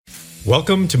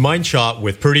Welcome to Mind Shot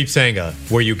with Pradeep Sangha,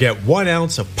 where you get 1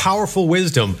 ounce of powerful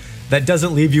wisdom that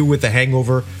doesn't leave you with the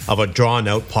hangover of a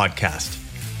drawn-out podcast.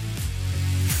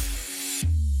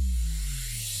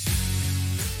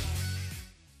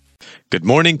 Good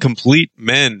morning, complete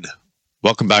men.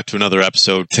 Welcome back to another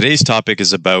episode. Today's topic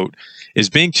is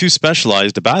being too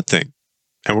specialized a bad thing?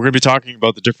 And we're going to be talking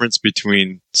about the difference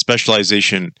between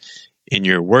specialization in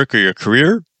your work or your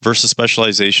career versus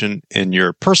specialization in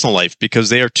your personal life, because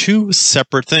they are two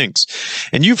separate things.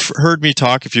 And you've heard me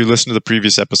talk, if you listen to the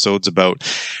previous episodes, about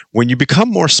when you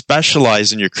become more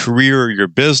specialized in your career or your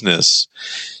business,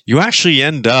 you actually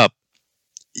end up,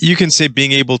 you can say,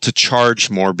 being able to charge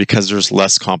more because there's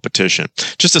less competition.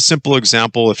 Just a simple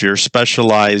example, if you're a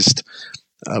specialized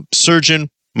surgeon,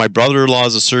 my brother-in-law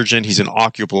is a surgeon. He's an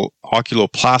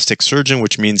oculoplastic surgeon,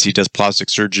 which means he does plastic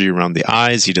surgery around the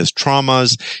eyes. He does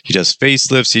traumas. He does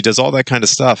facelifts. He does all that kind of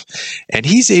stuff. And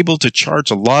he's able to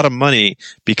charge a lot of money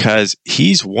because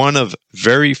he's one of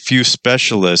very few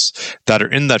specialists that are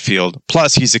in that field.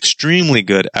 Plus, he's extremely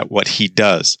good at what he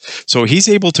does. So he's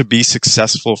able to be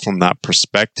successful from that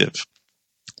perspective.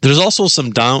 There's also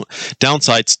some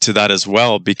downsides to that as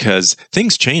well, because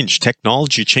things change,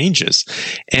 technology changes,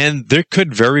 and there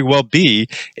could very well be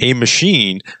a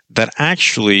machine that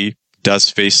actually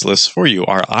does facelifts for you,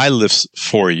 or eye lifts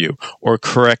for you, or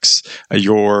corrects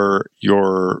your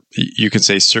you can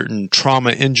say certain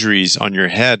trauma injuries on your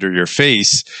head or your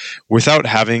face without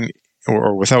having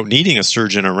or without needing a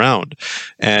surgeon around.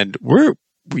 And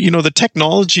the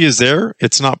technology is there.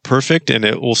 It's not perfect, and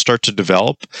it will start to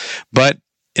develop, but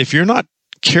if you're not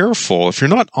careful, if you're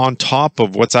not on top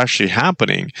of what's actually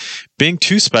happening, being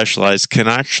too specialized can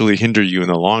actually hinder you in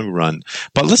the long run.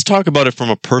 But let's talk about it from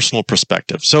a personal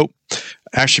perspective. So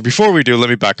actually, before we do, let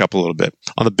me back up a little bit.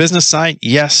 On the business side,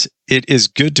 yes, it is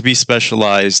good to be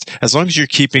specialized as long as you're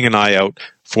keeping an eye out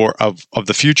of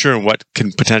the future and what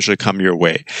can potentially come your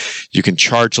way. You can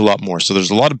charge a lot more. So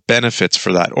there's a lot of benefits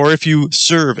for that. Or if you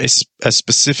serve a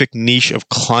specific niche of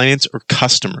clients or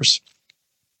customers.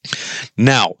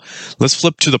 Now, let's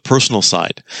flip to the personal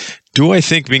side. Do I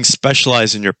think being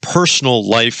specialized in your personal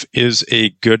life is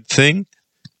a good thing?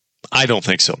 I don't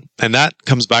think so. And that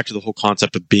comes back to the whole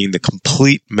concept of being the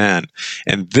complete man.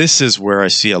 And this is where I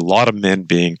see a lot of men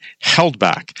being held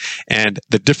back. And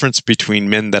the difference between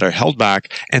men that are held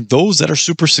back and those that are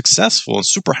super successful and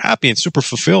super happy and super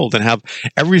fulfilled and have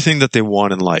everything that they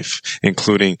want in life,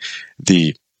 including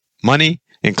the money,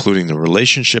 including the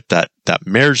relationship, that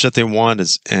marriage that they want,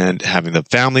 and having the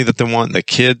family that they want, the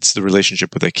kids, the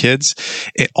relationship with the kids.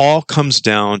 It all comes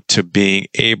down to being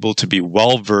able to be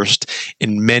well-versed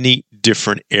in many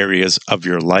different areas of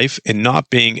your life and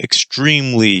not being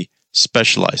extremely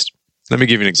specialized. Let me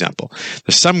give you an example.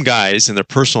 There's some guys in their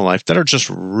personal life that are just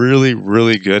really,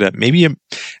 really good at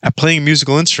at playing a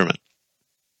musical instrument.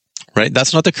 Right?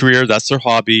 That's not the career, that's their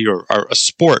hobby, or a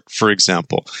sport, for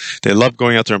example. They love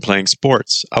going out there and playing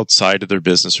sports outside of their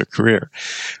business or career.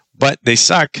 But they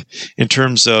suck in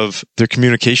terms of their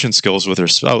communication skills with their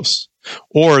spouse.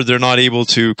 Or they're not able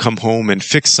to come home and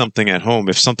fix something at home.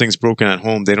 If something's broken at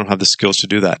home, they don't have the skills to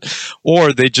do that.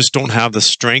 Or they just don't have the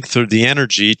strength or the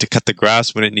energy to cut the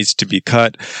grass when it needs to be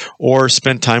cut, or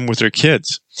spend time with their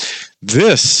kids.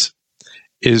 This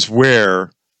is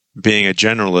where being a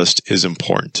generalist is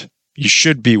important. You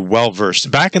should be well-versed.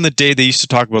 Back in the day, they used to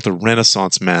talk about the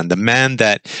Renaissance man, the man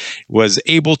that was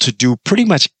able to do pretty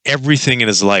much everything in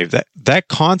his life. That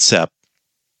concept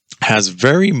has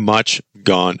very much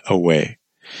gone away.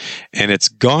 And it's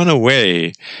gone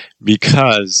away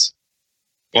because,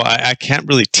 well, I can't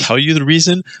really tell you the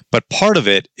reason, but part of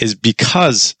it is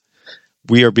because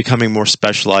we are becoming more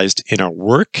specialized in our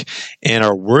work, and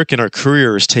our work and our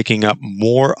career is taking up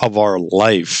more of our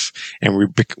life,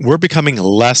 and we're becoming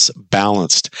less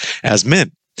balanced as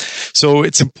men. So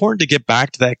it's important to get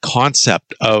back to that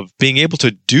concept of being able to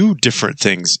do different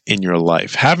things in your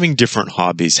life, having different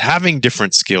hobbies, having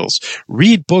different skills.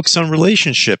 Read books on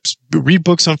relationships, read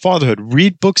books on fatherhood,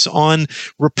 read books on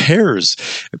repairs,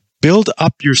 build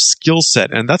up your skill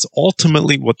set. And that's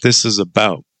ultimately what this is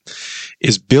about,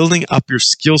 is building up your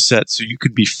skill set so you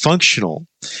could be functional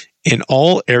in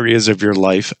all areas of your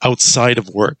life outside of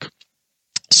work.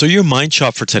 So your mind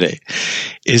shot for today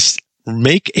is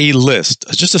make a list,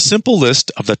 just a simple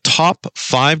list of the top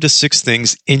 5 to 6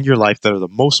 things in your life that are the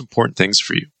most important things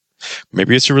for you.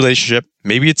 Maybe it's a relationship,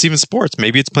 maybe it's even sports,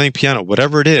 maybe it's playing piano,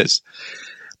 whatever it is.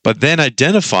 But then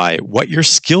identify what your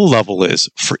skill level is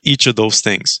for each of those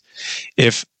things.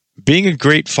 If being a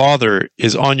great father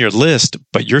is on your list,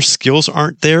 but your skills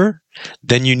aren't there,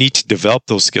 then you need to develop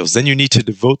those skills. Then you need to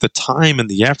devote the time and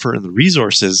the effort and the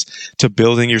resources to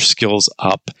building your skills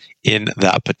up in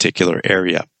that particular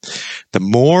area. The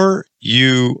more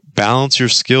you balance your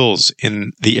skills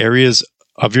in the areas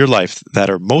of your life that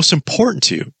are most important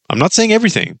to you, I'm not saying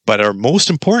everything, but are most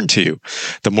important to you,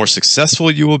 the more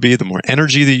successful you will be, the more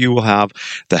energy that you will have,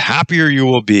 the happier you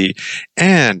will be.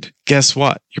 And guess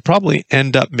what? You probably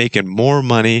end up making more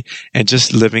money and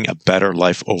just living a better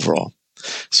life overall.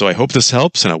 So I hope this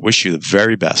helps, and I wish you the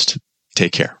very best.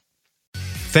 Take care.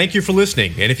 Thank you for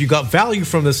listening. And if you got value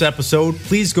from this episode,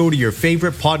 please go to your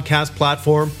favorite podcast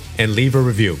platform and leave a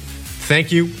review.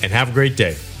 Thank you, and have a great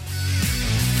day.